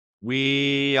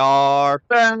We are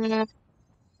back.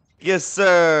 Yes,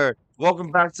 sir.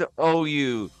 Welcome back to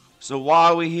OU. So why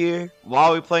are we here? Why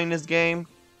are we playing this game?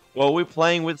 Well, we're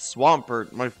playing with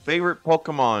Swampert, my favorite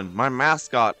Pokemon, my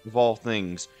mascot of all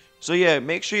things. So yeah,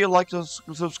 make sure you like to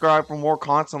subscribe for more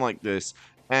content like this.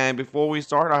 And before we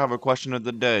start, I have a question of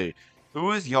the day.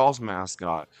 Who is y'all's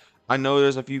mascot? I know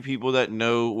there's a few people that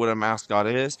know what a mascot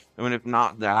is, and if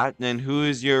not that, then who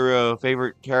is your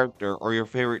favorite character or your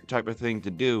favorite type of thing to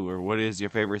do, or what is your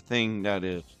favorite thing that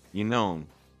is you know?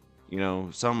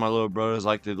 Some of my little brothers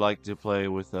like to play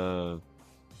with the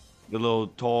little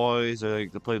toys, or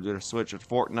like to play their Switch with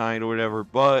Fortnite or whatever.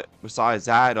 But besides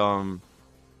that, I'm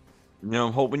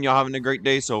hoping y'all having a great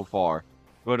day so far.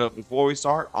 But before we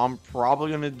start, I'm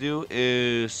probably gonna do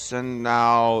is send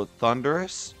out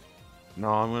Thundurus. No,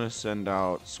 I'm gonna send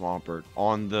out Swampert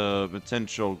on the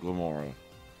potential Glamora.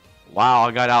 Wow,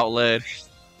 I got outled. I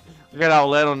got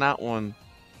outled on that one.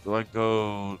 Do I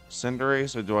go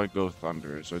Cinderace or do I go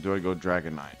Thundurus or do I go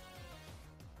Dragonite?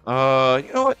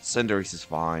 You know what? Cinderace is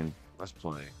fine. Let's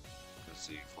play. Let's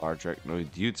see. Flower Trick. No,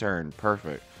 U-turn.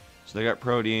 Perfect. So they got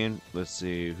Protein. Let's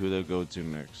see who they'll go to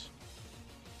next.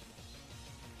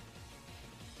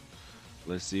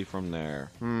 Let's see from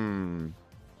there.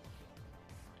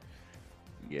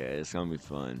 Yeah, it's gonna be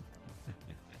fun.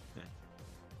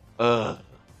 Ugh.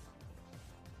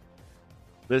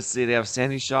 Let's see. They have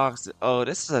Sandy Shocks. Oh,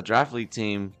 this is a draft league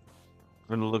team.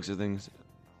 From the looks of things,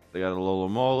 they got a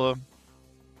Lolomola.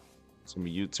 It's gonna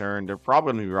be U-turn. They're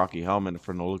probably gonna be Rocky Helmet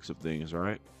from the looks of things,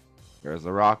 right? There's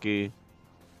the Rocky.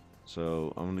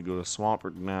 So I'm gonna go to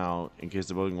Swampert now in case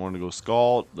they're both want to go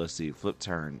Scald. Let's see, flip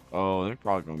turn. Oh, they're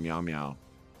probably going Meow Meow.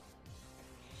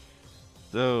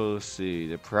 So let's see,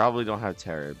 they probably don't have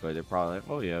Terror, but they're probably like,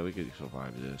 oh yeah, we could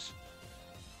survive this.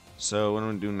 So what I'm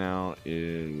gonna do now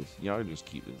is, I'll just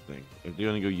keep the thing. If they're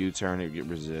gonna go U-turn, they get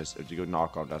resist. If you go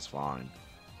knockoff, that's fine.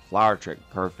 Flower Trick,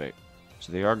 perfect.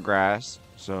 So they are grass,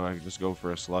 so I can just go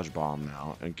for a Sludge Bomb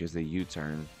now in case they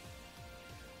U-turn.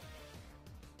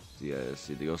 Yeah, let's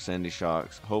see, they go Sandy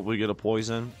Shocks. Hopefully get a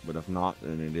poison, but if not,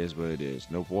 then it is what it is.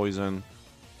 No poison.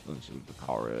 Let's see what the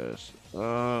power is.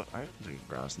 I don't think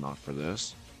grass not for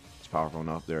this. It's powerful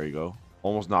enough. There you go.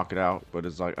 Almost knock it out, but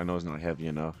it's like I know it's not heavy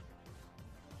enough.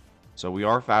 So we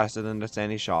are faster than the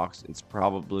Sandy Shocks. It's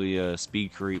probably a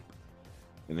speed creep.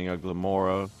 And then got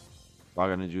Glamora.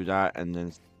 Probably gonna do that, and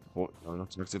then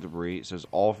toxic debris. So it's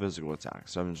all physical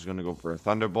attacks. So I'm just gonna go for a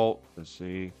Thunderbolt. Let's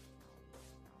see.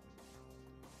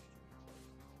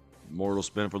 Mortal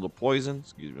Spin for the poison.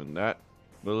 Excuse me on that.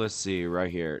 But let's see right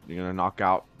here. You're gonna knock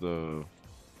out the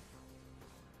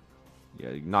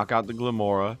you knock out the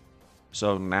Glamora.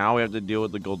 So now we have to deal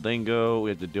with the Goldingo. We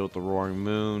have to deal with the Roaring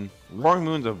Moon. Roaring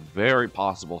Moon's a very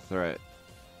possible threat.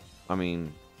 I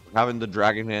mean, having the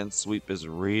Dragon Hand sweep is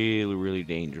really, really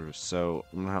dangerous. So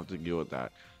I'm gonna have to deal with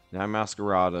that. Now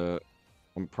Masquerada.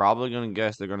 I'm probably gonna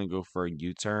guess they're gonna go for a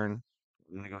U-turn.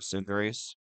 I'm gonna go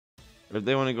Cinderace. If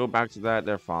they want to go back to that,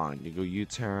 they're fine. You go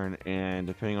U-turn, and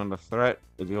depending on the threat,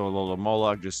 if you go Lola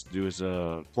Mola, just do as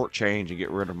a court change and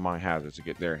get rid of my hazards to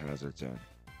get their hazards in.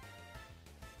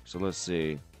 So let's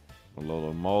see.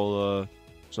 Lola Mola.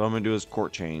 So I'm going to do is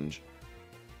court change.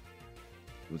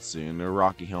 Let's see. And they're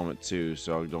Rocky Helmet too,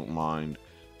 so I don't mind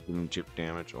doing chip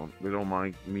damage on. They don't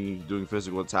mind me doing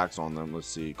physical attacks on them. Let's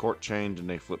see. Court change, and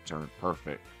they flip turn.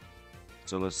 Perfect.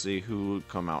 So let's see who would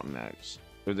come out next.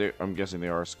 I'm guessing they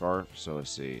are a Scarf, so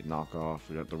let's see. Knockoff.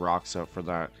 We got the rocks up for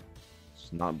that.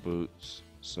 It's not boots.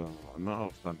 So I'm not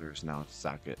off Thundurus now to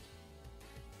sack it.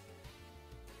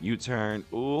 U-turn.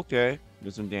 Ooh, okay.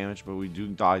 Did some damage, but we do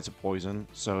die to poison,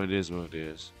 so it is what it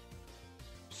is.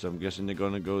 So I'm guessing they're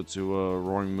gonna go to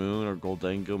Roaring Moon or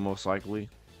Goldingo most likely.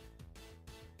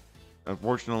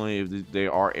 Unfortunately, if they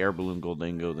are Air Balloon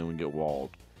Goldingo, then we get walled.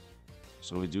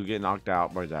 So we do get knocked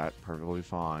out by that. Perfectly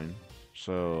fine.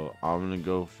 So I'm gonna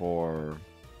go Swampert.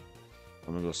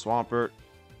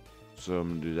 So I'm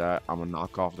gonna do that. I'm gonna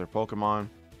knock off their Pokemon.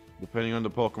 Depending on the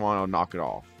Pokemon, I'll knock it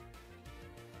off.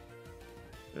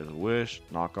 There's a Wish,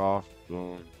 knock off,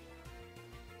 boom.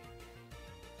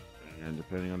 And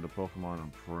depending on the Pokemon,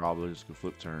 I'm probably just gonna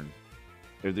flip turn.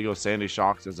 If they go Sandy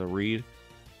Shocks as a read,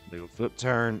 they go flip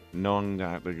turn, knowing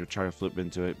that they're gonna try to flip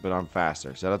into it, but I'm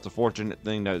faster. So that's a fortunate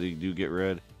thing that they do get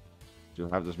rid. You'll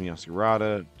have this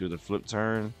Masquerada, do the flip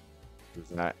turn, do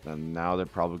that, and now they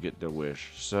probably get their Wish.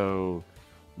 So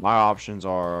my options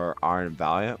are Iron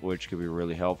Valiant, which could be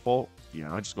really helpful.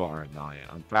 I just go Iron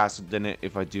Valiant. I'm faster than it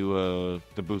if I do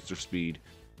the booster speed,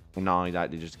 and not only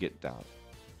that, they just get that.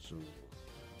 So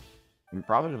I'm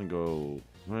probably gonna go.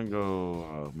 I'm gonna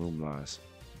go Moonblast,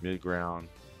 mid ground.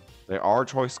 They are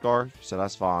choice scarf, so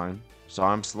that's fine. So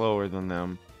I'm slower than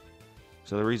them.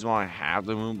 So the reason why I have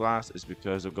the Moonblast is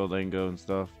because of Goldango and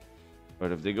stuff.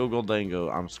 But if they go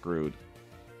Goldango, I'm screwed.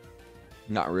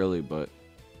 Not really, but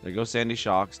they go Sandy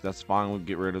Shocks. That's fine. We'll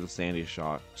get rid of the Sandy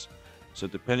Shocks. So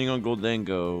depending on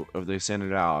Goldango, if they send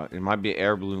it out, it might be an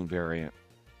Air Balloon variant.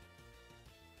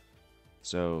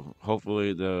 So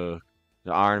hopefully the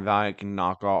Iron Valiant can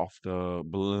knock off the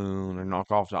balloon or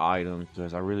knock off the item,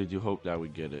 because I really do hope that we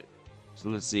get it. So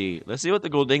let's see. Let's see what the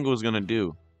Goldango is gonna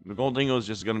do. The Goldango is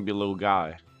just gonna be a little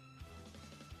guy.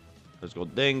 Let's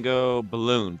Goldango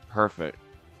balloon. Perfect.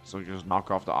 So just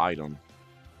knock off the item.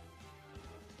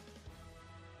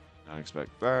 I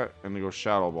expect that. And they go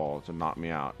Shadow Ball to knock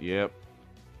me out. Yep.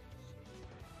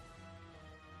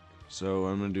 So what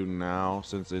I'm gonna do now,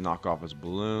 since they knock off his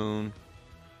balloon,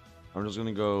 I'm just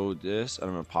gonna go this, and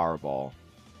I'm gonna Power Ball.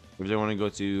 If they want to go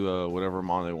to whatever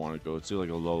mon they want to go to, like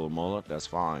a Lolomola, that's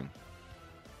fine.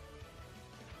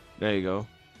 There you go.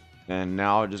 And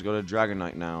now I just go to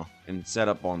Dragonite now and set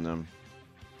up on them.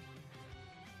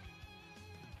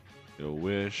 Get a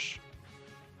Wish.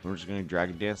 We're just gonna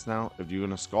Dragon Dance now. If you're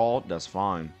gonna Scald, that's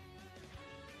fine.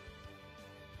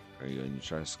 There you go. And you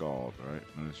try to Scald, right?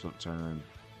 And it's flip turn.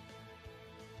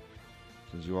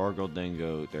 Since you are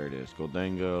Goldango, there it is.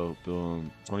 Goldango,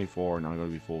 boom, 24. Now I'm gonna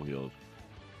be full healed.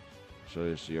 So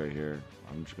you see right here.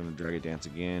 I'm just gonna Dragon Dance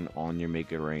again on your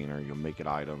Make It Rain or your Make It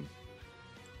item.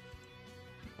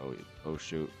 Oh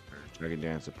shoot! Dragon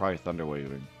Dance. Probably Thunder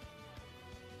Waving.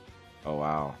 Oh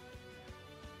wow.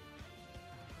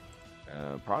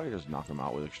 Probably just knock him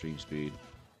out with Extreme Speed.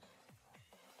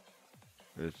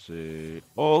 Let's see.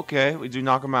 Oh, okay. We do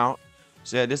knock him out.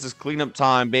 So yeah, this is cleanup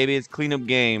time, baby. It's cleanup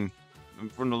game.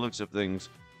 From the looks of things,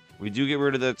 we do get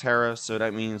rid of the Terra, so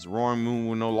that means Roaring Moon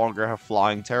will no longer have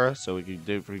Flying Terra, so we can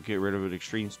definitely get rid of it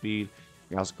Extreme Speed.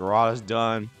 Masquerada's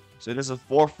done. So this is a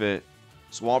forfeit.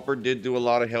 Swampert did do a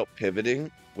lot of help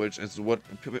pivoting, which is what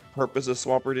the purpose of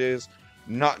Swampert is.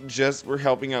 Not just for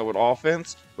helping out with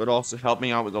offense, but also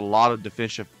helping out with a lot of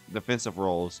defensive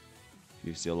roles.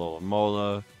 You see a little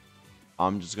Mola.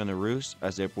 I'm just gonna Roost,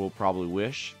 as they will probably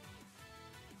wish.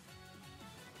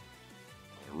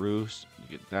 Roost,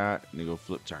 you get that, and you go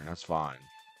Flip Turn. That's fine.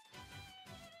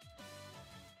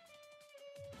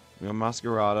 We got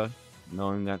Masquerada,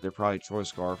 knowing that they're probably Choice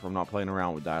Scarf. I'm not playing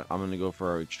around with that. I'm gonna go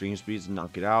for Extreme Speeds and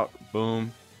knock it out.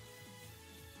 Boom.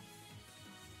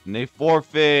 And they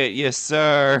forfeit. Yes,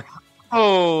 sir.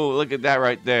 Oh, look at that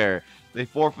right there. They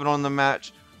forfeit on the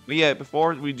match. But yeah,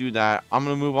 before we do that, I'm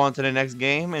going to move on to the next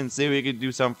game and see if we can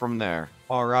do something from there.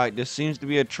 All right, this seems to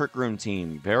be a Trick Room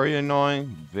team. Very annoying,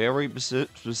 very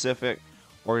specific,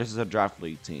 or this is a Draft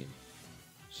League team.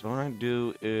 So what I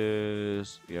do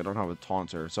is, yeah, I don't have a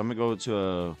Taunter. So I'm going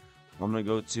to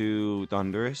go to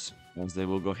Thundurus, as they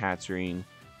will go Hatterene.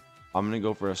 I'm going to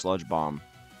go for a Sludge Bomb.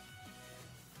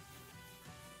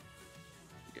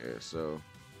 Yeah, so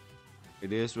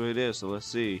it is what it is. So let's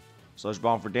see. Sludge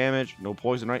Bomb for damage. No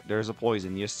poison, right? There's a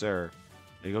poison. Yes, sir.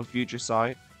 There you go, Future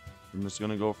Sight. I'm just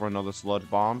going to go for another Sludge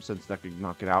Bomb since that could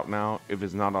knock it out now if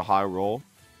it's not a high roll.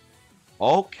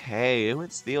 Okay, it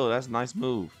would steal. That's a nice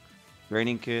move.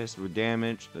 Draining Kiss for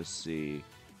damage. Let's see.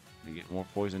 We get more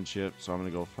poison chips, so I'm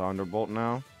going to go Thunderbolt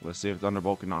now. Let's see if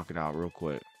Thunderbolt can knock it out real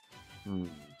quick.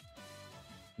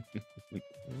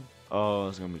 Oh,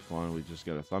 it's gonna be fun. We just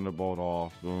get a Thunderbolt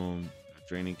off. Boom.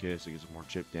 Draining Kiss. It gets more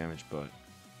chip damage, but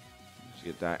just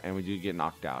get that. And we do get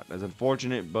knocked out. That's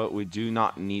unfortunate, but we do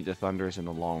not need the Thundurus in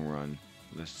the long run.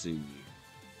 Let's see.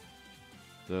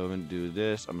 So I'm gonna do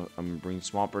this. I'm gonna bring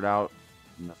Swampert out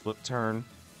in the flip turn,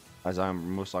 as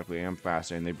I'm most likely am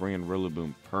faster. And they bring in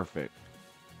Rillaboom. Perfect.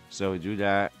 So we do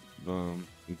that. Boom.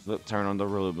 We flip turn on the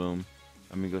Rillaboom.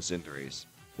 I'm gonna go Cinderace.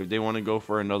 If they want to go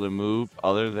for another move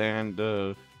other than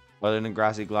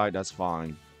Grassy Glide, that's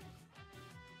fine.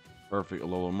 Perfect.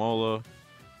 Alomola.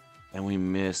 And we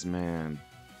miss, man.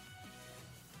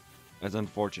 That's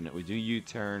unfortunate. We do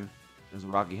U-turn. There's a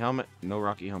Rocky Helmet. No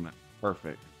Rocky Helmet.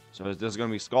 Perfect. So is this going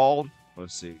to be Scald?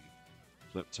 Let's see.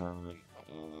 Flip turn.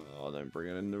 Then bring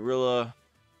it in the Rilla.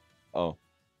 Oh.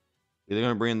 They're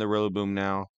going to bring in the Rillaboom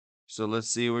now. So let's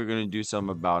see. We're going to do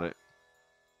something about it.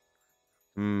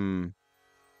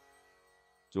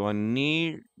 Do I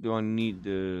need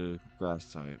the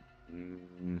grass type?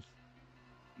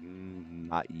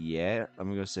 Not yet. I'm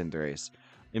gonna go Cinderace.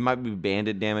 It might be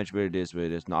banded damage, but it is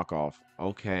knockoff.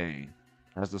 Okay.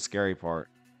 That's the scary part.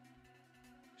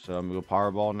 So I'm gonna go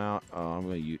Powerball now. I'm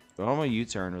gonna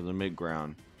U-turn with the mid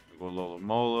ground. Go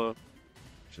Lolomola.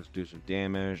 Just do some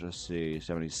damage. Let's see.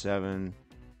 77.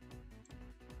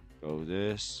 Go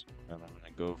this. And I'm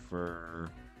gonna go for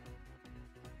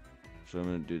So I'm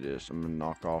going to do this. I'm going to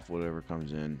knock off whatever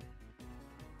comes in.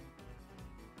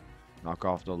 Knock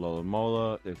off the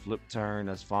Lolomola. They flip turn.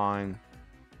 That's fine.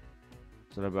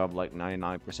 So they'll have like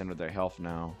 99% of their health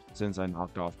now. Since I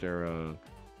knocked off their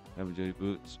heavy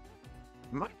boots.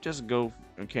 I might just go.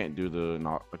 I can't do the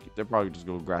knock. They'll probably just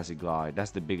go Grassy Glide.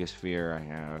 That's the biggest fear I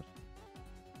have.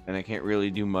 And I can't really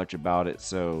do much about it.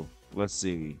 So let's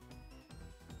see.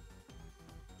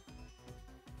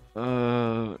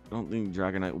 I don't think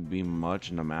Dragonite would be much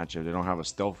in the matchup. They don't have a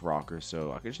Stealth Rocker,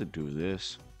 so I could just do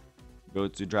this. Go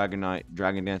to Dragonite,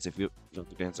 Dragon Dance if you have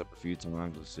to dance up a few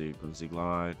times. Let's see, Grassy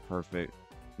Glide, perfect.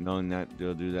 Knowing that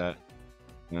they'll do that.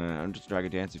 I'm just Dragon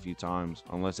Dance a few times.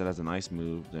 Unless it has a nice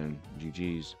move, then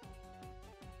GG's.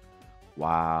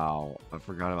 Wow, I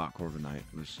forgot about Corviknight.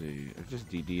 Let's see, just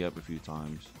DD up a few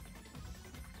times.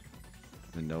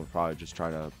 And they'll probably just try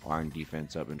to iron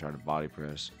defense up and try to body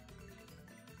press.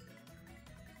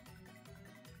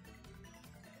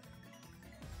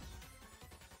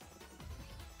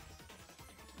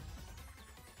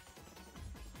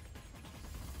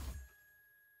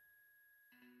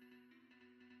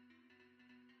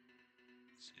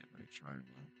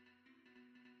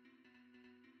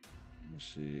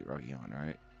 Let's see, Rocky Helmet,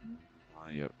 right?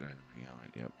 Yep, Rocky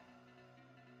Helmet, yep.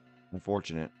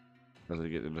 Unfortunate, because I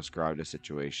get to describe the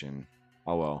situation.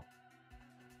 Oh well.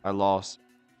 I lost.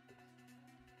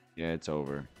 Yeah, it's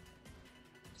over.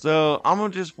 So, I'm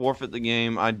gonna just forfeit the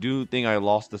game. I do think I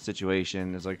lost the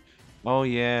situation. It's like, oh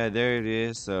yeah, there it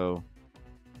is, so...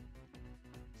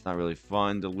 It's not really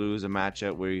fun to lose a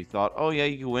matchup where you thought, oh yeah,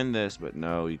 you can win this, but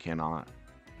no, you cannot.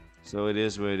 So it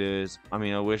is what it is. I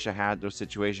mean, I wish I had the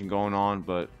situation going on,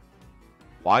 but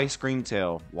why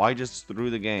Screamtail? Why just through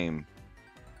the game?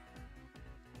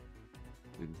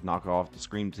 Knock off the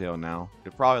Screamtail now.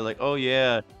 They're probably like, oh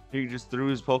yeah, he just threw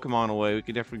his Pokemon away. We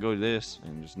could definitely go to this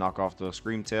and just knock off the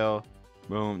Screamtail.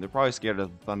 Boom. They're probably scared of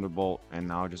the Thunderbolt and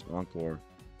now just Encore.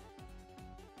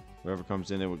 Whoever comes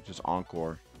in, they would just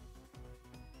Encore.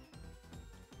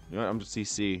 You know what? I'm just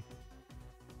CC.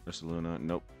 Ursaluna.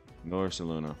 Nope. No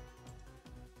Ursaluna.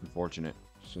 Unfortunate.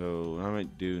 So what I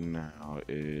might do now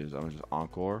is I'm just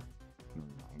Encore.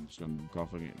 I'm just gonna knock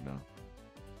off again. No.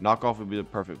 Knock off would be the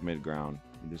perfect mid ground.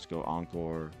 You just go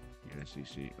Encore. Yeah,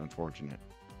 CC. Unfortunate.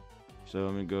 So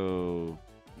I'm gonna go.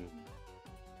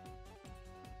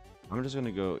 I'm just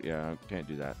gonna go. Yeah, I can't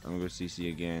do that. I'm gonna go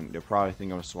CC again. They'll probably think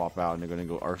I'm gonna swap out and they're gonna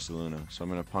go Ursaluna. So I'm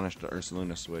gonna punish the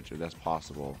Ursaluna switch if that's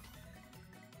possible.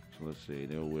 So let's see.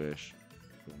 They'll wish.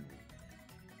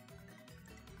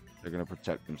 They're gonna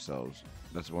protect themselves.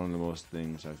 That's one of the most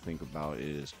things I think about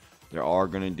is they are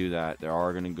gonna do that. They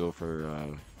are gonna go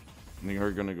for they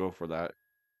are gonna go for that.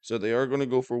 So they are gonna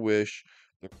go for Wish.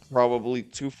 They're probably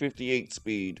 258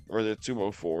 speed or they're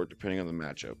 204 depending on the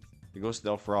matchup. They go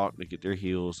Stealth Rock, they get their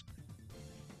heals,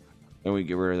 and we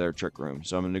get rid of their Trick Room.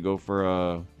 So I'm gonna go for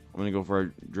a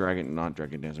Dragon, not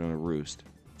Dragon Dance. I'm gonna Roost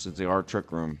since they are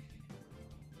Trick Room.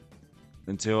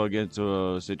 Until I get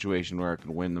to a situation where I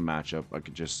can win the matchup, I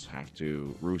could just have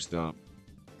to Roost up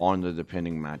on the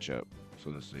depending matchup.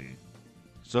 So let's see.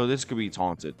 So this could be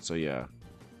taunted. So yeah,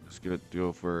 let's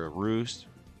go for a Roost.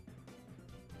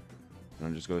 And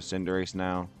I'll just go Cinderace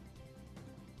now.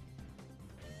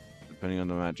 Depending on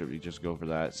the matchup, you just go for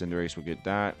that. Cinderace will get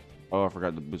that. Oh, I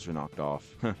forgot the boots were knocked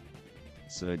off.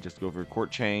 So just go for Court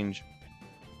Change.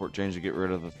 Court Change to get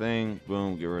rid of the thing.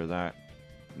 Boom, get rid of that.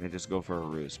 And they just go for a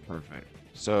Roost. Perfect.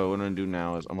 So what I'm gonna do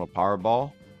now is I'm gonna Power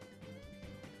Ball.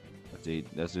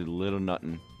 That's a little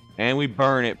nothing. And we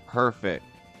burn it. Perfect.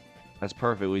 That's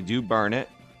perfect. We do burn it.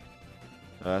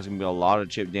 That's gonna be a lot of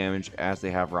chip damage as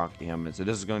they have Rocky Helmet. So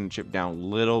this is gonna chip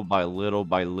down little by little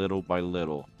by little by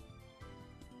little.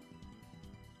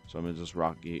 So I'm gonna just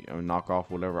I'm gonna knock off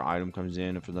whatever item comes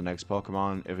in for the next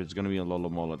Pokemon. If it's gonna be a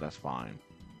Lolomola, that's fine.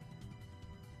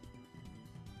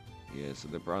 Yeah, so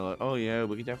they're probably like, oh yeah,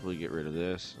 we can definitely get rid of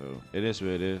this. So it is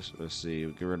what it is. Let's see,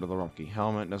 we get rid of the Rocky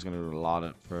Helmet. That's gonna do a lot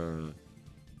of for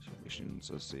situations.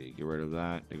 Let's see, get rid of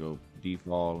that. They go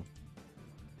Defog.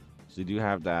 So you do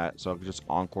have that. So I can just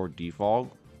Encore Defog.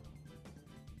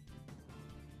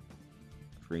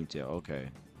 Screamtail, okay.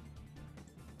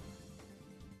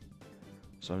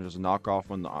 So I'm just knock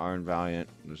off on the Iron Valiant.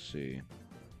 Let's see.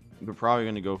 We're probably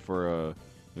gonna go for a.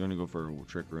 They're gonna go for a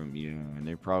Trick Room, yeah, and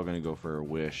they're probably gonna go for a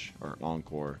Wish or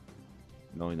Encore.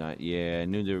 Knowing that, yeah, I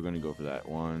knew they were gonna go for that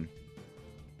one.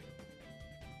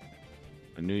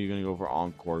 I knew you're gonna go for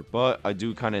Encore, but I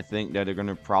do kind of think that they're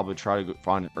gonna probably try to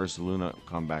find an Ursaluna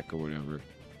comeback or whatever.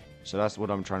 So that's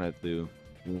what I'm trying to do.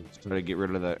 Try to get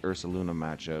rid of that Ursaluna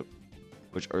matchup,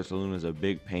 which Ursaluna is a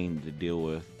big pain to deal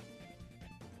with.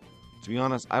 To be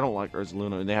honest, I don't like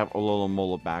Ursaluna. They have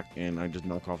Alola back, and I just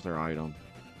knock off their item.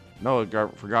 No, I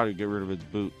forgot to get rid of its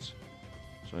boots.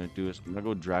 So I'm gonna do is I'm gonna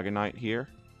go Dragonite here.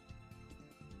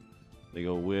 They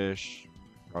go Wish.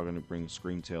 Probably gonna bring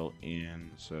Screamtail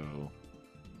in. So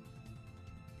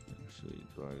actually,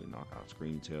 do I knock out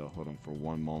Screamtail? Hold on for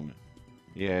one moment.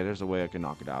 Yeah, there's a way I can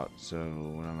knock it out. So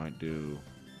what I might do?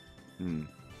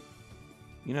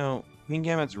 You know,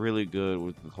 Kingambit's really good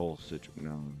with the whole situation.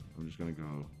 No, I'm just gonna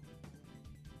go.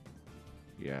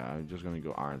 Yeah, I'm just gonna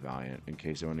go Iron Valiant in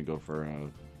case they want to go for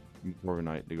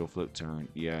Corviknight. They go flip turn.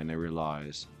 Yeah, and they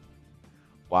realize,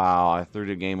 wow, I threw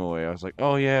the game away. I was like,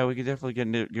 oh yeah, we could definitely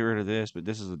get rid of this, but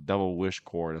this is a double Wish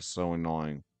core. That's so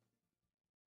annoying.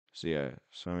 So yeah,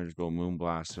 so I'm gonna just go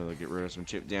Moonblast to get rid of some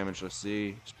chip damage. Let's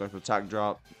see, special attack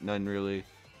drop, none really,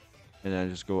 and then I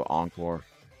just go Encore.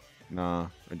 Nah,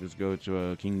 I just go to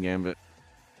a Kingambit.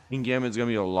 Kingambit's gonna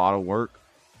be a lot of work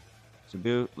to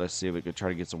do. Let's see if we can try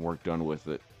to get some work done with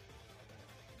it.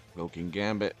 Go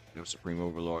Kingambit, go Supreme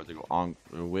Overlord. They go on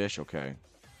Wish. Okay,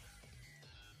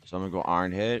 so I'm gonna go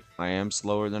Iron Head. I am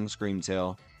slower than a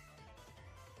Screamtail.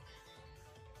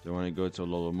 They want to go to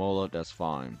Alola, that's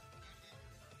fine.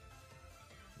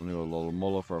 I'm gonna go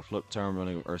Alola for a flip turn. I'm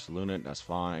gonna go Ursaluna, that's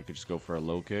fine. I could just go for a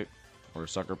low kick or a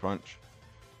sucker punch.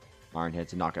 Iron Head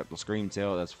to knock out the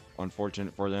Screamtail. That's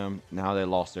unfortunate for them. Now they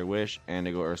lost their Wish and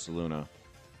they go Ursaluna.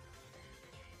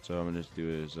 So I'm gonna just do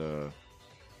is I'm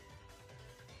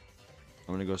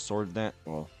gonna go Swords Dance.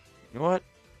 Well, you know what?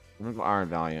 I'm gonna go Iron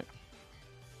Valiant.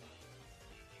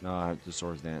 No, I have to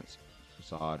Swords Dance.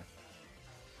 Facade.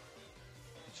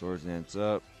 Swords Dance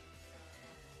up.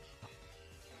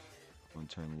 One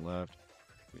turn left.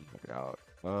 Check it out.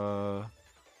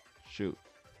 Shoot.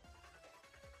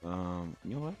 You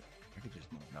know what? I could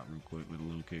just knock it out real quick with a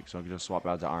little kick. So I could just swap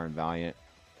out to Iron Valiant.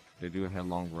 They do a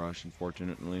Headlong Rush,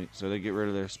 unfortunately. So they get rid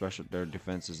of their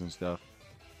defenses and stuff.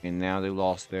 And now they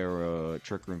lost their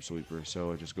Trick Room Sweeper.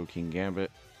 So I just go Kingambit.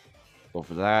 Go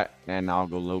for that. And now I'll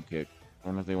go low kick.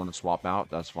 And if they want to swap out,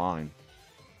 that's fine.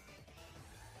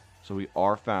 So we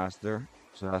are faster.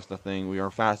 So that's the thing. We are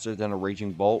faster than a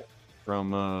Raging Bolt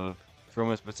from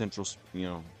its potential,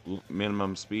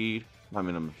 minimum speed. Not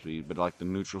minimum speed, but like the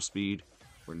neutral speed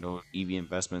where no EV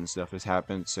investment and stuff has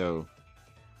happened. So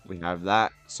we have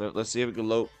that. So let's see if we can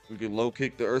low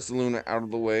kick the Ursaluna out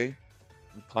of the way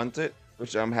and punt it,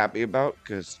 which I'm happy about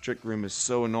because Trick Room is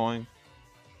so annoying.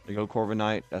 They go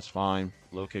Corviknight, that's fine.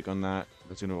 Low kick on that.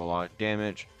 That's gonna do a lot of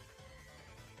damage.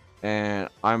 And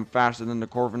I'm faster than the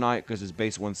Corviknight because it's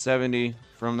base 170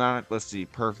 from that. Let's see,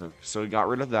 perfect. So we got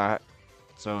rid of that.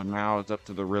 So now it's up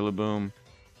to the Rillaboom.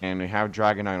 And we have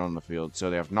Dragonite on the field. So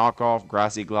they have Knockoff,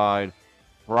 Grassy Glide,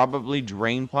 probably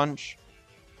Drain Punch.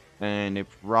 And they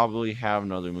probably have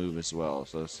another move as well.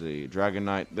 So let's see.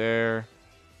 Dragonite there.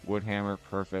 Wood Hammer,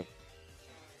 perfect.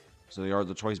 So they are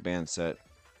the Choice Band set.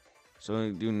 So what I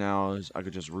do now is I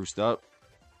could just roost up.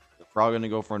 They're probably going to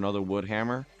go for another Wood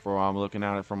Hammer. For I'm looking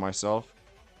at it for myself.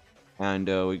 And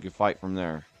we could fight from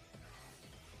there.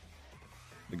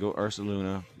 They go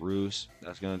Ursaluna, Roost.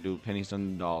 That's going to do pennies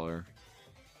on the dollar.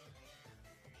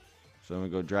 So I'm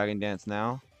going to go Dragon Dance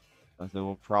now. I think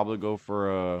we'll probably go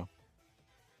for a...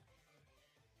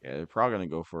 Yeah, they're probably going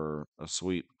to go for a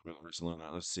sweep with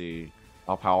Ursaluna. Let's see.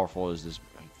 How powerful is this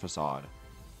Facade?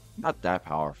 Not that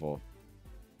powerful.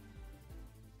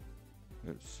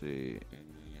 Let's see.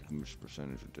 How much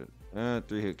percentage it did?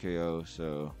 3 hit KO,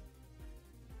 so...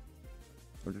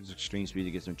 There's extreme speed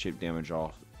to get some chip damage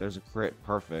off. There's a crit.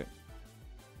 Perfect.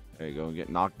 There you go. Get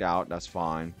knocked out. That's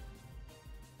fine.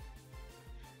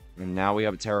 And now we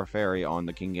have a Terra Fairy on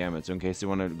the Kingambit. So in case they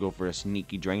want to go for a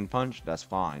sneaky Drain Punch, that's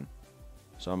fine.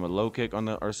 So I'm a low kick on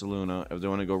the Ursaluna. If they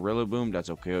want to go Rillaboom, that's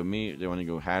okay with me. If they want to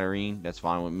go Hatterene, that's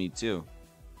fine with me too.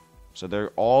 So they're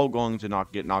all going to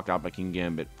get knocked out by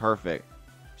Kingambit. Perfect.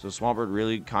 So Swampert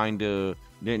really kind of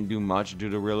didn't do much due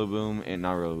to Rillaboom and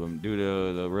not Rillaboom, due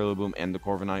to the Rillaboom and the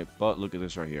Corviknight. But look at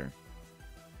this right here.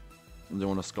 If they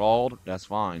want to Scald, that's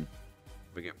fine.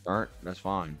 If we get burnt, that's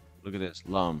fine. Look at this.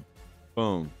 Lum.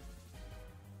 Boom.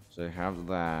 So they have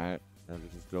that.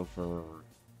 And just go for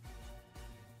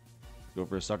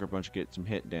a Sucker Punch, get some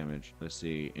hit damage. Let's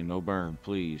see. And no burn,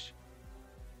 please.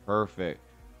 Perfect.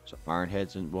 So Iron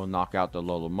Heads will knock out the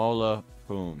Alola.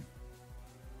 Boom.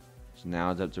 So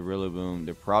now it's up to Rillaboom.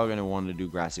 They're probably going to want to do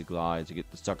Grassy Glide to get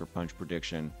the Sucker Punch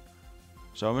prediction.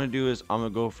 So what I'm going to do is I'm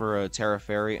going to go for a Terra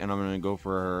Fairy and I'm going to go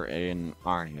for an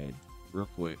Iron Head. Real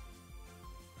quick.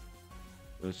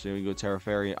 Let's see, we go Terra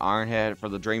Fairy, Iron Head for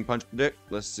the Drain Punch predict.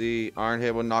 Let's see, Iron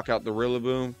Head will knock out the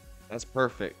Rillaboom. That's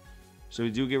perfect. So we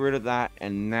do get rid of that,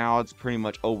 and now it's pretty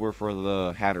much over for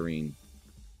the Hatterene.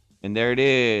 And there it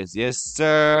is. Yes,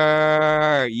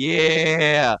 sir.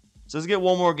 Yeah. So let's get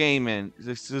one more game in.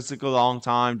 This took a long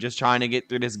time just trying to get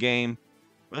through this game.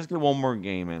 Let's get one more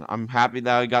game in. I'm happy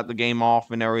that I got the game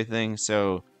off and everything.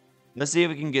 So let's see if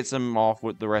we can get some off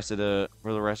with the rest of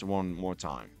one more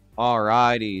time.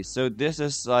 Alrighty. So this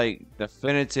is like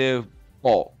definitive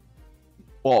bulk.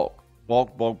 Bulk.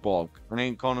 Her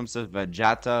name calling himself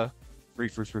Vegeta.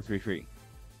 Free.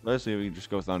 Let's see if we can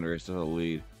just go Thundurus to the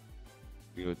lead.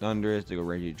 We go Thundurus, they go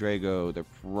Regidrago. They're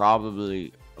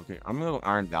probably okay. I'm gonna go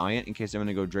Iron Valiant in case I'm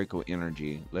gonna go Draco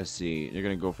Energy. Let's see. They're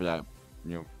gonna go for that,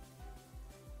 you know.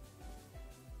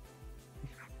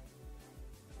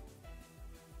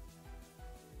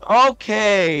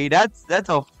 Okay, that's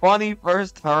a funny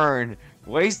first turn.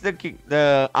 Waste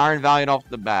the Iron Valiant off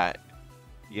the bat.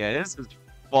 Yeah, this is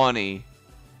funny.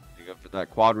 You go for that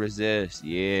quad resist.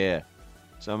 Yeah.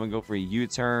 So I'm gonna go for a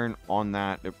U-turn on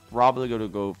that. They're probably gonna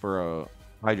go for a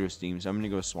Hydro Steam, so I'm gonna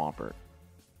go Swampert.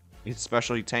 It's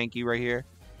especially tanky right here.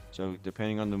 So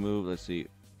depending on the move, let's see.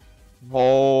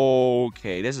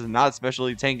 Okay, this is not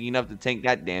especially tanky enough to tank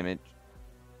that damage.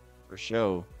 For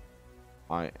sure.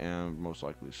 I am most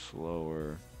likely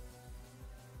slower.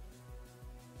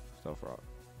 Stealth Rock.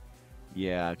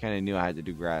 Yeah, I kind of knew I had to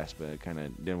do grass, but I kind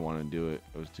of didn't want to do it.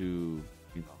 I was too,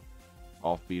 you know,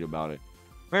 offbeat about it.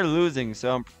 We're losing,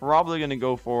 so I'm probably gonna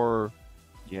go for.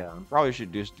 Yeah, I probably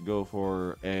should just go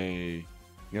for a,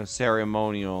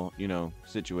 ceremonial,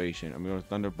 situation. I'm going to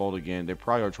Thunderbolt again. They're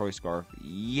probably our Choice Scarf.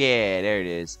 Yeah, there it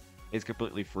is. It's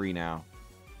completely free now.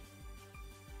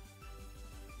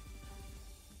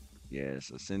 Yeah,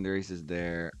 so Cinderace is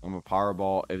there. I'm a Power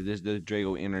Ball. If this does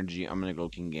Draco Energy, I'm going to go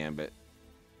King Gambit.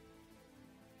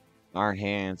 Iron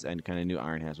Hands, and kind of knew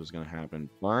Iron Hands was going to happen.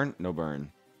 Burn? No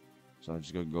burn. So I'm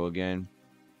just going to go again.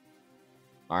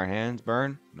 Iron Hands,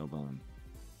 burn? No burn.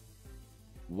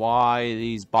 Why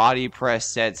these body press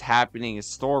sets happening is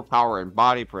store power and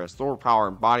body press, store power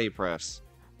and body press.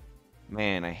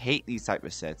 Man, I hate these type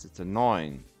of sets. It's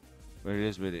annoying. But it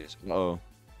is what it is. Uh-oh.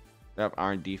 Yep,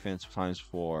 Iron Defense times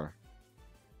 4.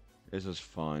 This is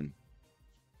fun.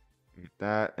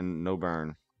 That and no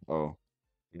burn. Oh.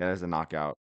 Yeah, that's a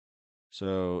knockout.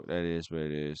 So that is what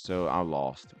it is. So I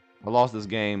lost. I lost this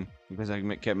game because I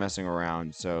kept messing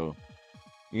around. So,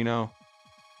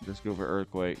 just go for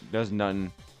Earthquake. Does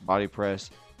nothing. Body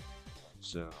press.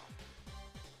 So.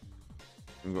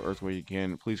 I'm gonna go Earthquake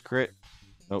again. Please crit.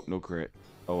 Nope, no crit.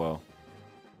 Oh well.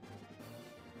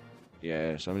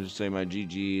 Yeah, so I'm gonna just say my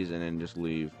GG's and then just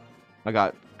leave. I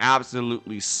got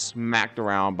absolutely smacked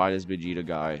around by this Vegeta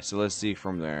guy. So let's see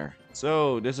from there.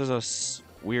 So this is a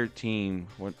weird team.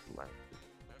 What?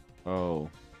 Oh.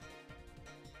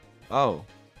 Oh.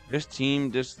 This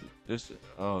team,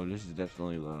 oh, this is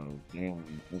definitely low. Damn,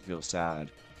 I feel sad.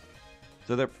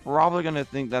 So they're probably gonna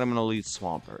think that I'm gonna lead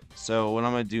Swampert. So what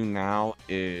I'm gonna do now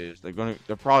is they're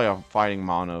probably fighting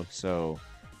mono. So,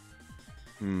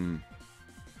 they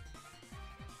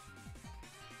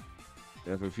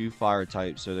have a few fire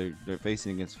types, so they're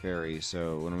facing against fairies.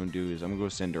 So what I'm gonna do is I'm gonna go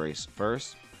Cinderace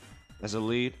first as a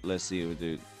lead. Let's see what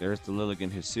we do. There's the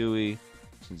Lilligant Hisui.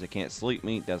 Since I can't sleep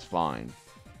me, that's fine.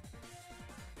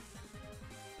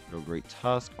 Go Great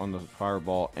Tusk on the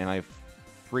Fireball, and I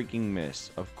freaking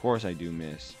miss. Of course I do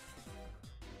miss.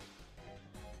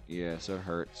 Yeah, so it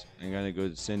hurts. I'm gonna go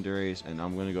to Cinderace, and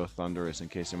I'm gonna go Thundurus in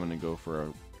case I'm gonna go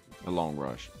for a long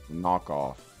rush. Knock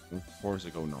off. Of course I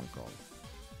go knock off.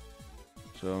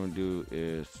 So what I'm gonna do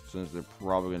is, since they're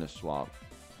probably gonna swap.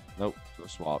 Nope, go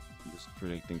swap. I'm just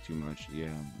predicting too much.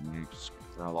 Yeah,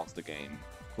 I lost the game.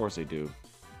 Of course I do.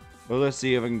 But let's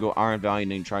see if I can go Iron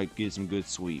Valiant and try to get some good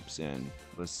sweeps in.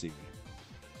 Let's see.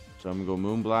 So I'm gonna go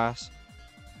Moonblast.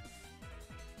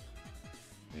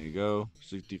 There you go.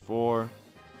 64. I'm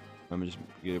gonna just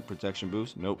get a protection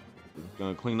boost. Nope. It's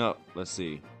gonna clean up. Let's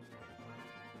see.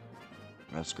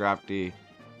 Scrafty.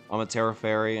 I'm a Terra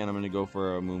Fairy, and I'm gonna go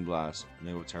for a Moonblast. And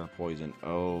then go Terra Poison.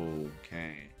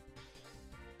 Okay.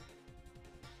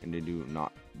 And they do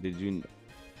not. Did you?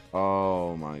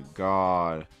 Oh my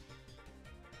god.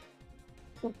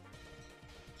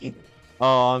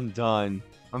 Oh, I'm done.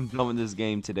 I'm done with this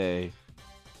game today.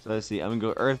 So let's see. I'm gonna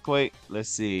go Earthquake. Let's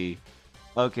see.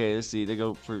 Okay, let's see. They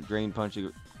go for Drain Punch.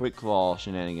 Quick Claw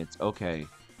shenanigans. Okay.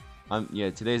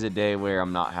 Yeah, today's a day where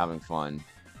I'm not having fun.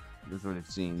 That's what it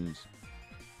seems.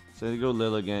 So they go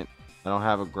Lilligant. I don't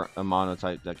have a mono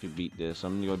type that could beat this. So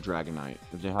I'm gonna go Dragonite.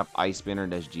 If they have Ice Spinner,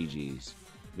 that's GG's.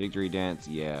 Victory Dance,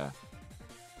 yeah.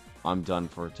 I'm done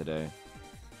for today.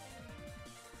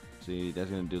 See, that's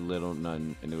gonna do little,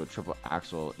 nothing, and they go Triple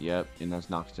Axle. Yep, and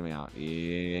that's knocks me out.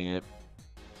 Yep.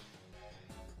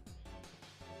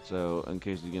 So in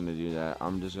case you're gonna do that,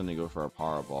 I'm just gonna go for a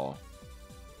power ball.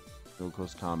 Go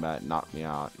close combat, knock me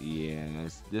out. Yeah,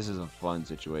 this is a fun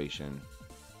situation.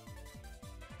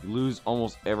 You lose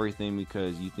almost everything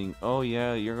because you think, oh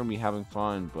yeah, you're gonna be having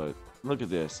fun, but look at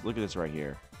this. Look at this right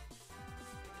here.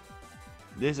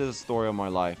 This is a story of my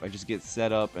life. I just get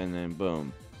set up and then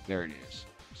boom, there it is.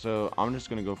 So I'm just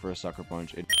gonna go for a sucker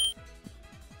punch.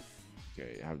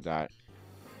 Okay, have that.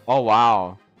 Oh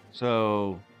wow.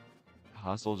 So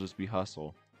hustle just be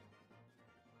hustle.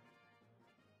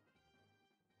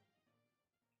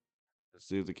 Let's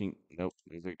see if the king. Nope.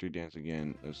 There's victory dance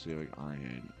again. Let's see if I can Iron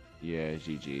Head. Yeah,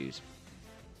 GG's.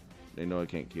 They know I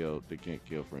can't kill. They can't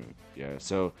kill from. Yeah.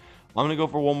 So I'm gonna go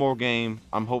for one more game.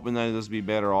 I'm hoping that this will be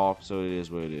better off. So it is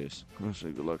what it is. Let's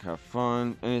say good luck, have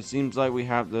fun. And it seems like we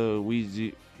have the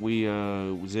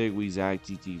Zig We Zag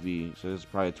TTV. So this is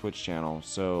probably a Twitch channel.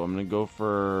 So I'm gonna go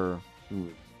for.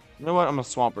 You know what? I'm gonna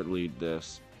Swampert lead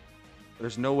this.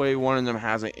 There's no way one of them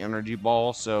has an energy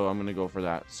ball, so I'm gonna go for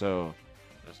that. So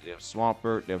they have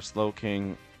Swampert, they have Slow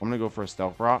King. I'm gonna go for a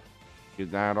Stealth Rock.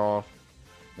 Get that off.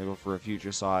 I'm gonna go for a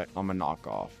Future Sight. I'm gonna knock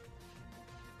off.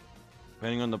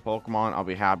 Depending on the Pokemon, I'll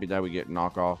be happy that we get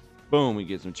knockoff. Boom, we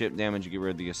get some chip damage, you get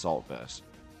rid of the Assault Vest.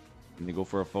 And they go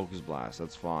for a Focus Blast,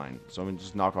 that's fine. So I'm gonna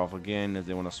just knock off again. If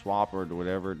they want to swap or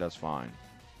whatever, that's fine.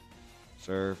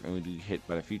 Surf, and we do hit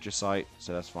by the Future Sight,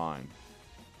 so that's fine.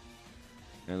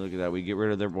 And look at that, we get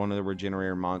rid of one of the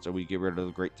Regenerator monsters, we get rid of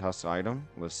the Great Tusk item.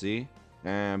 Let's see.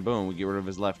 And boom, we get rid of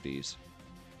his lefties.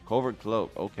 Covert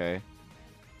Cloak, okay.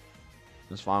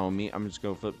 That's fine with me. I'm just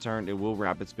going to flip turn. It will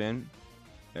rapid spin.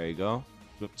 There you go.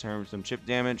 Flip turn with some chip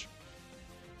damage.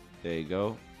 There you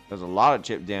go. There's a lot of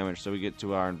chip damage, so we get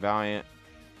to our Valiant.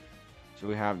 So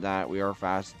we have that. We are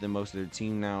faster than most of their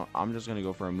team now. I'm just going to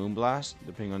go for a Moonblast,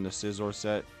 depending on the Scizor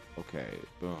set. Okay,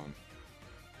 boom.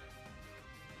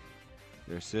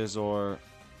 There's Scizor.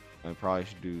 I probably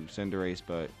should do Cinderace,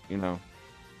 but, you know.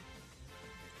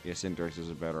 Yeah, Cinderace is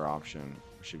a better option.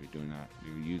 I should be doing that.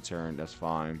 Do U-turn, that's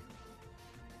fine.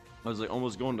 I was like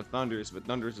almost going to Thundurus, but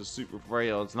Thundurus is super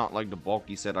frail. It's not like the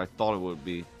bulky set I thought it would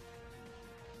be.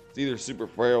 It's either super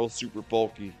frail, super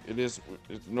bulky. It's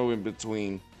no in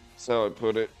between. That's how I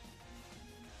put it.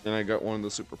 And I got one of the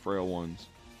super frail ones.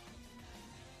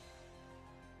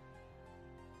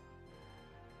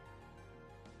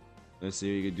 Let's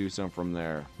see if you can do something from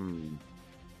there.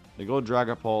 They go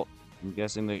Dragapult. I'm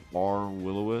guessing they are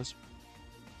Will-O-Wisp.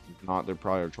 If not, they're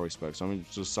probably our choice spec. So I'm going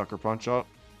to just Sucker Punch up.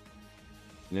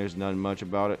 And there's nothing much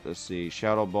about it. Let's see.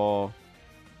 Shadow Ball.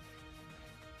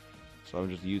 So I'm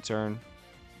just U-turn.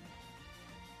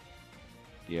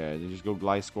 Yeah, they just go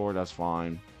Gliscor. That's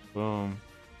fine. Boom.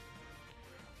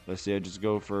 Let's see. I just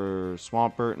go for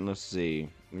Swampert. And let's see.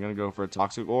 I'm going to go for a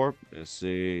Toxic Orb. Let's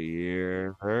see.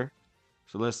 Here. Her.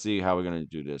 So let's see how we're going to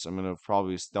do this. I'm going to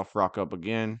probably Stealth Rock up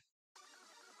again.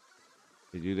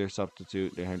 They do their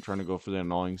substitute. They're trying to go for the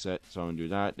annoying set. So I'm going to do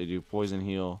that. They do Poison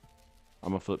Heal. I'm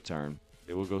going to flip turn.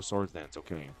 They will go Swords Dance.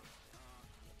 Okay.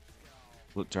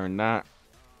 Flip turn that.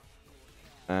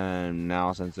 And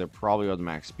now since they're probably on the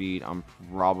max speed, I'm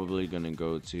probably going to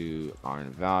go to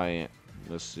Iron Valiant.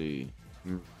 Let's see.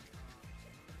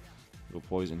 Go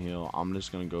Poison Heal. I'm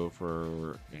just going to go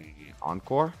for a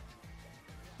Encore.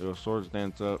 They go Swords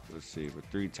Dance up. Let's see. For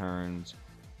 3 turns.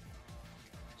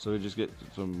 So we just get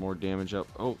some more damage up.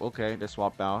 Oh, okay. They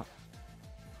swapped out.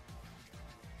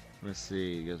 Let's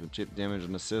see. You guys have chip damage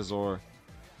on the Scizor.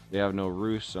 They have no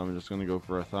Roost, so I'm just going to go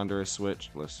for a Thundurus switch.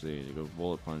 Let's see. They go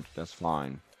Bullet Punch. That's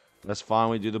fine. That's fine.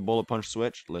 We do the Bullet Punch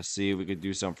switch. Let's see if we could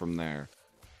do something from there.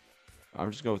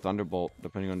 I'm just going with Thunderbolt,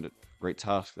 depending on the Great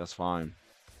Tusk. That's fine.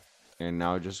 And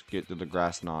now just get to the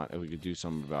Grass Knot if we could do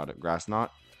something about it. Grass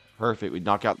Knot. Perfect. We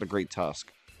knock out the Great Tusk.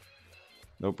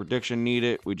 No prediction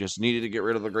needed. We just needed to get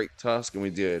rid of the Great Tusk, and we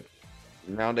did.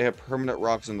 Now they have permanent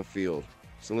rocks in the field.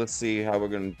 So let's see how we're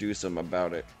going to do something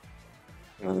about it.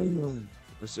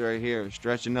 This right here,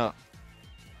 stretching up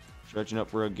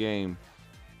for a game.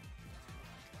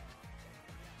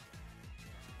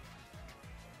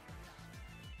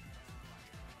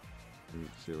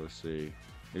 Let's see.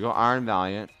 They go Iron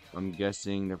Valiant. I'm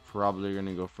guessing they're probably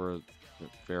gonna go for a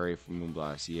Fairy from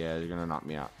Moonblast. Yeah, they're gonna knock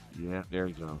me out. Yeah, there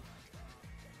we go.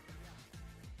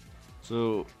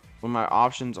 So what my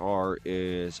options are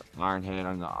is Iron Head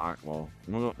on the well,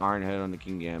 I'm gonna go Iron Head on the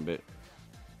King Gambit.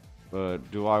 But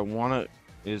do I want to?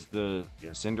 Is the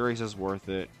Cinderace is worth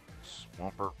it?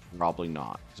 Swampert probably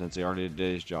not, since they already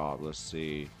did his job. Let's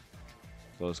see.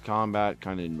 Close combat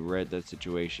kind of read that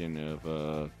situation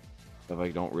of if I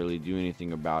don't really do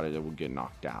anything about it, it will get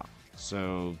knocked out.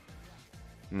 So,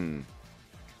 So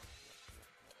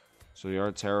you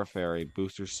are Terra Fairy,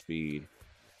 booster speed.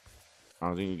 I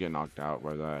don't think you get knocked out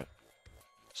by that.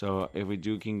 So if we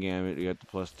do King Gambit, you get the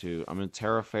 +2. I'm gonna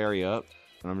Terra Fairy up,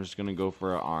 and I'm just gonna go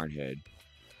for an Iron Head.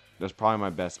 That's probably my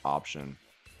best option.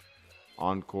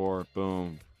 Encore,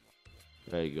 boom.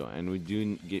 There you go. And we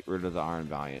do get rid of the Iron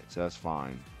Valiant, so that's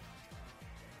fine.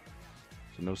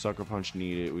 So no Sucker Punch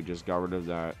needed. We just got rid of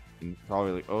that. And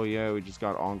probably like, oh yeah, we just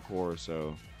got Encore,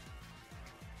 so.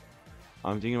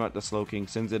 I'm thinking about the Slow King.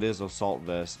 Since it is Assault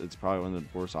Vest, it's probably one of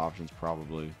the worst options,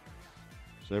 probably.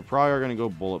 So they probably are going to go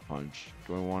Bullet Punch.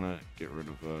 Do I want to get rid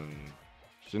of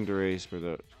Cinderace for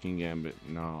the King Gambit?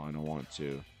 No, I don't want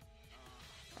to.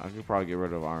 I could probably get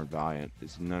rid of Iron Valiant.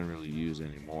 It's none really used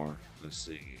anymore. Let's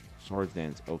see. Sword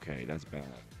Dance. Okay, that's bad.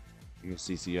 You can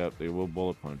CC up. They will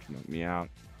Bullet Punch. Knock me out.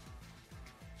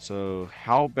 So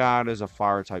how bad does a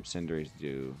Fire type Cinderace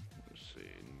do? Let's see.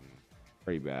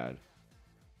 Pretty bad.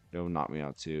 They'll knock me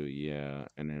out too. Yeah.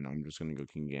 And then I'm just going to go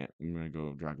King Gambit. I'm going to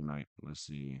go Dragonite. Let's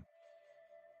see.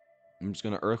 I'm just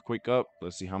going to Earthquake up.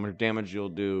 Let's see how much damage you'll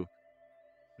do.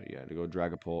 But yeah, to go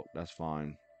Dragapult. That's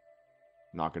fine.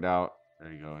 Knock it out.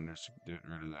 There you go. And just get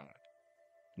rid of that.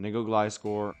 And then go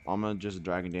Gliscor. I'm going to just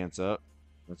Dragon Dance up.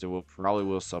 That's it. We'll probably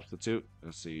will substitute.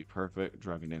 Let's see. Perfect.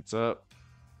 Dragon Dance up.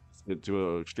 Let's get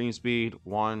to an Extreme Speed.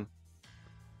 1.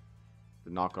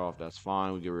 The knockoff, that's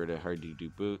fine. We get rid of her do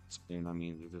boots. And I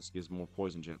mean, this gives more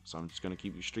poison gem. So I'm just going to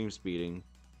keep Extreme Speeding.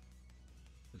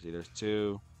 Let's see. There's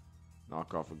 2.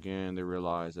 Knock off again. They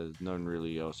realize that there's nothing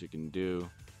really else you can do.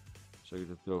 So you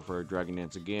just go for a Dragon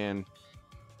Dance again.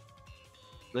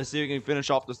 Let's see if we can finish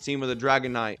off this team with a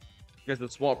Dragonite. Get the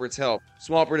Swampert's help.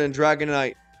 Swampert and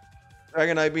Dragonite.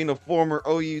 Dragonite being a former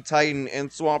OU Titan, and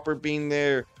Swampert being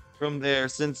there from there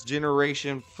since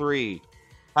Generation 3.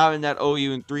 Having that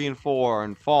OU in 3 and 4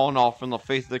 and falling off from the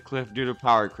face of the cliff due to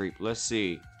power creep. Let's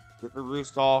see. Get the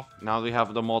roost off. Now they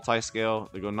have the multi-scale.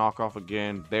 They go knock off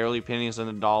again. Barely pennies in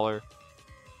the dollar.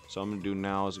 So I'm going to do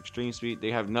now is Extreme Speed.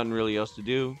 They have nothing really else to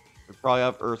do. They probably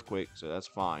have Earthquake, so that's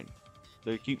fine.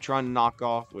 They keep trying to knock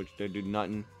off, which they do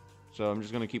nothing. So I'm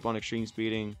just going to keep on Extreme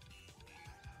Speeding.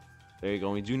 There you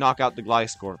go. We do knock out the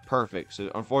Gliscor. Perfect.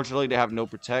 So unfortunately, they have no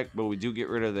Protect, but we do get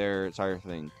rid of their entire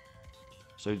thing.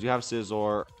 So you do have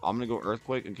Scizor. I'm going to go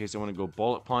Earthquake in case they want to go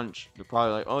Bullet Punch. They're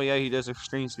probably like, oh yeah, he does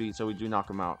Extreme Speed, so we do knock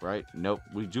him out, right? Nope.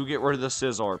 We do get rid of the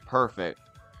Scizor. Perfect.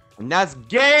 And that's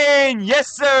game!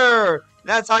 Yes, sir!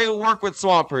 That's how you work with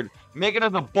Swampert. Make it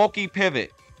as a bulky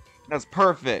pivot. That's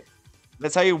perfect.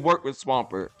 That's how you work with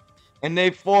Swampert. And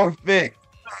they forfeit.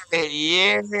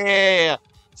 Yeah!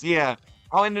 So yeah,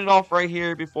 I'll end it off right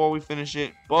here before we finish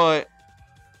it. But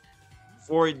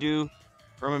before we do,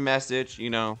 from a message,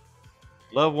 you know,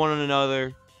 love one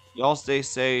another. Y'all stay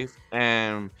safe.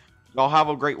 And y'all have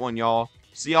a great one, y'all.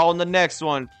 See y'all in the next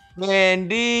one.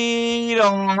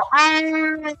 Bandito.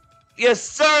 Yes,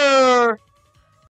 sir.